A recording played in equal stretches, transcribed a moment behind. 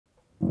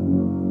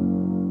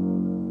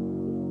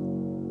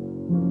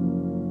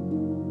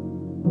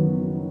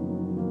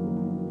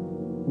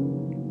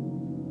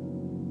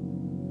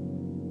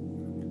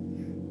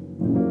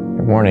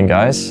morning,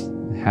 guys.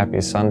 Happy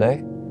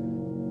Sunday.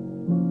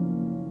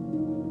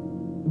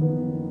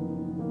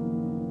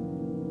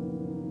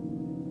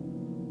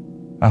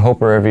 I hope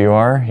wherever you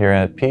are, you're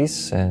at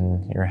peace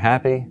and you're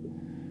happy,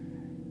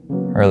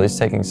 or at least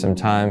taking some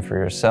time for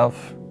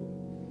yourself,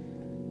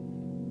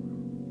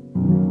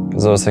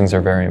 because those things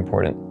are very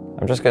important.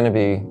 I'm just going to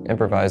be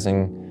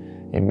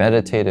improvising a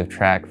meditative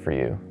track for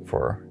you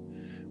for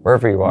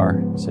wherever you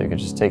are, so you can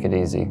just take it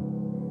easy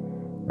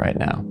right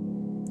now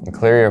and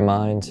clear your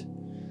mind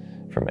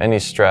from any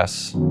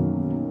stress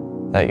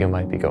that you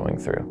might be going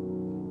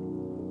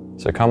through.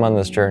 So come on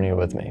this journey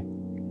with me.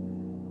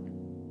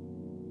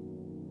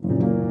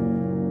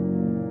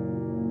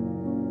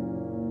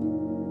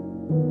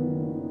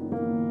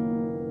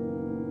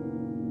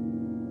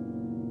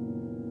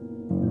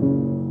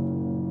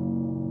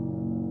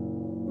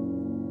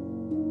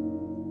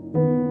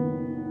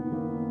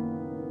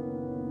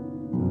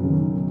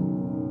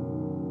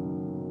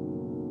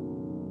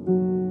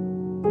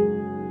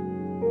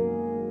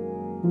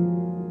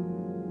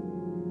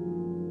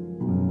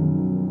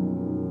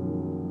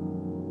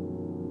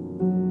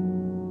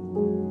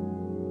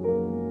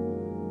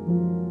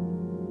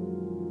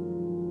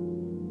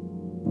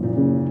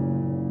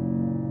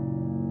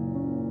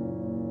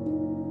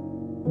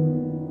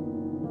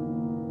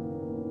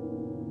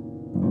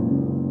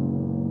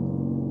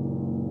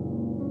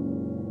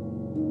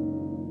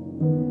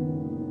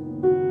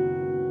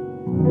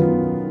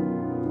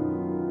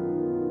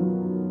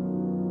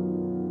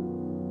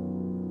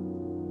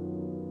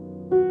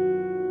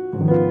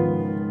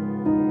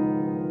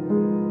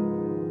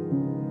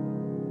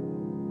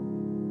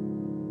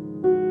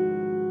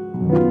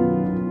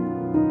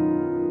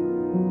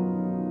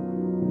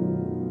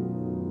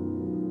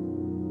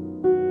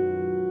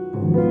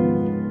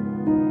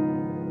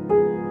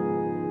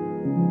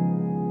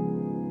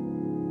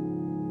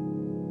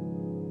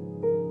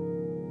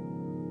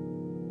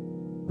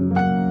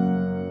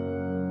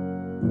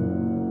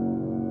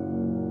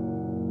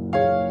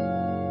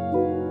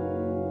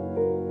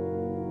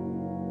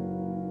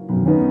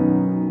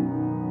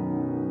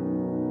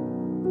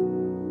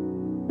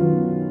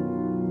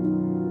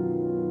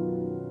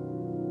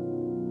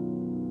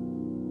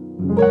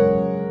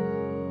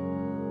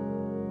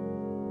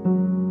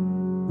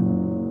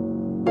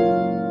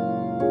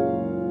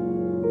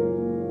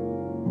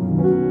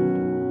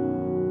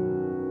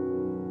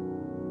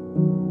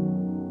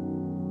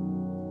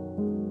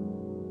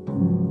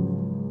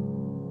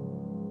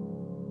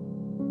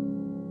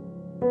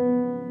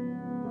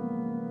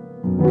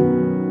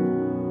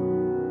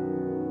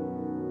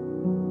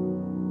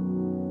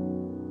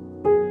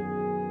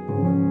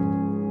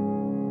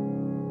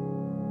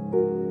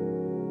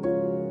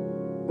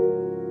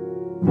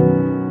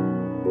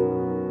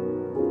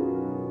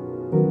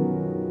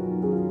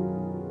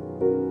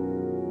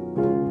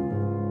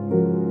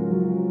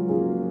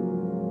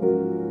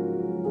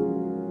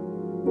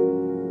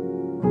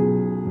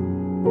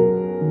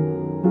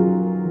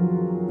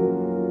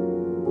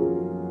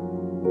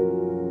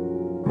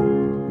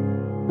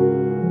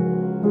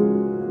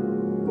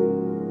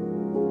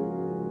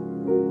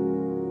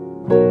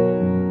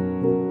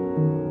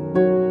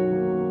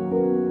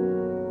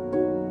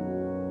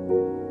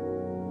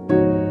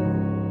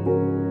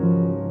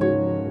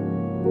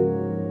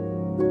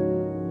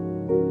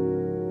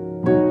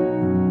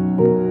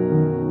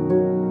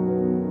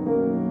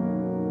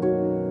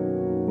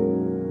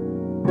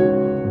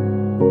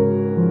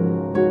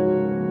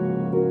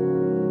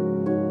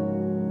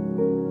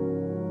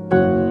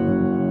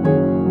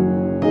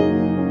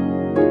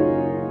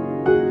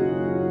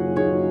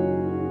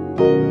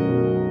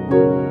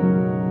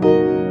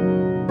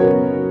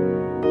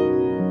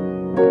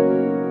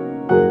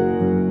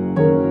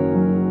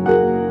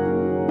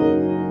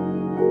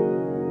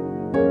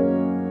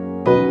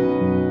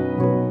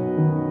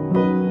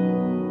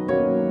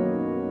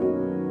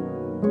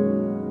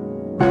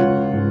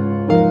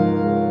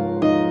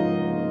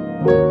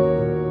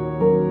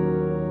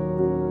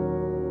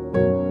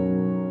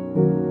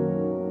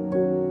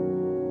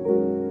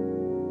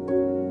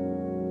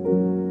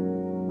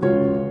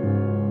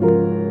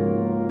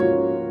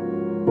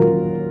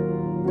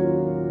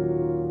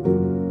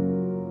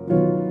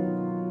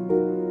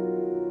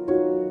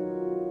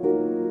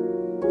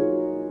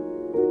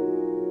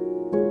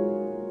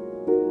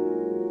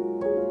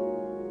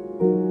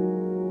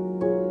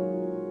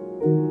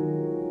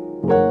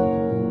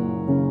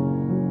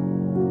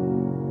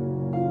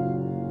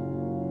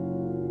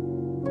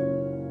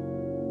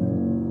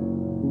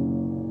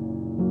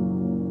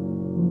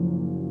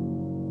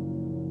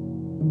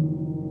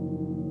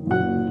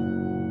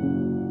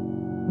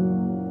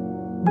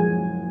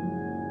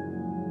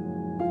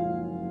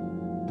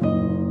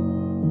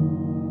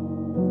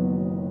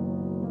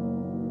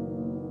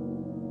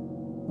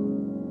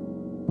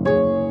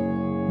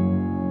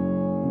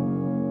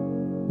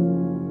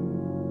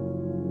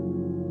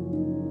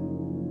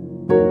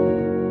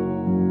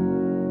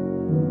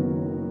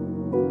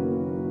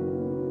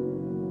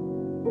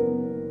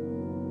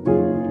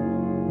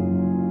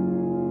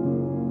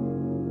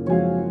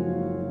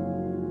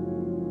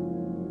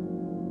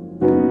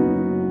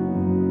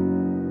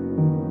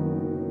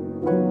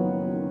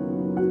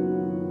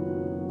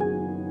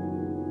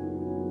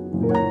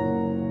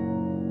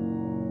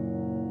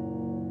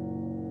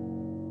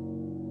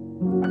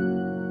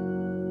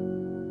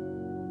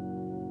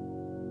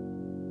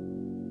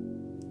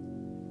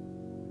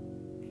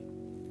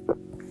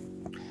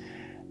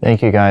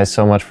 Thank you guys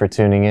so much for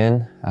tuning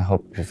in. I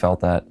hope you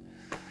felt that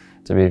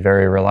to be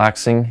very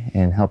relaxing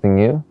and helping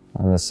you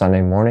on this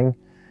Sunday morning.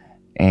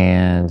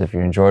 And if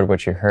you enjoyed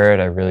what you heard,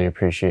 I really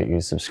appreciate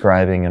you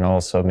subscribing and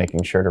also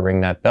making sure to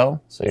ring that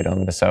bell so you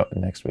don't miss out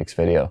on next week's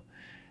video.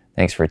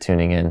 Thanks for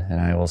tuning in,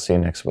 and I will see you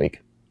next week.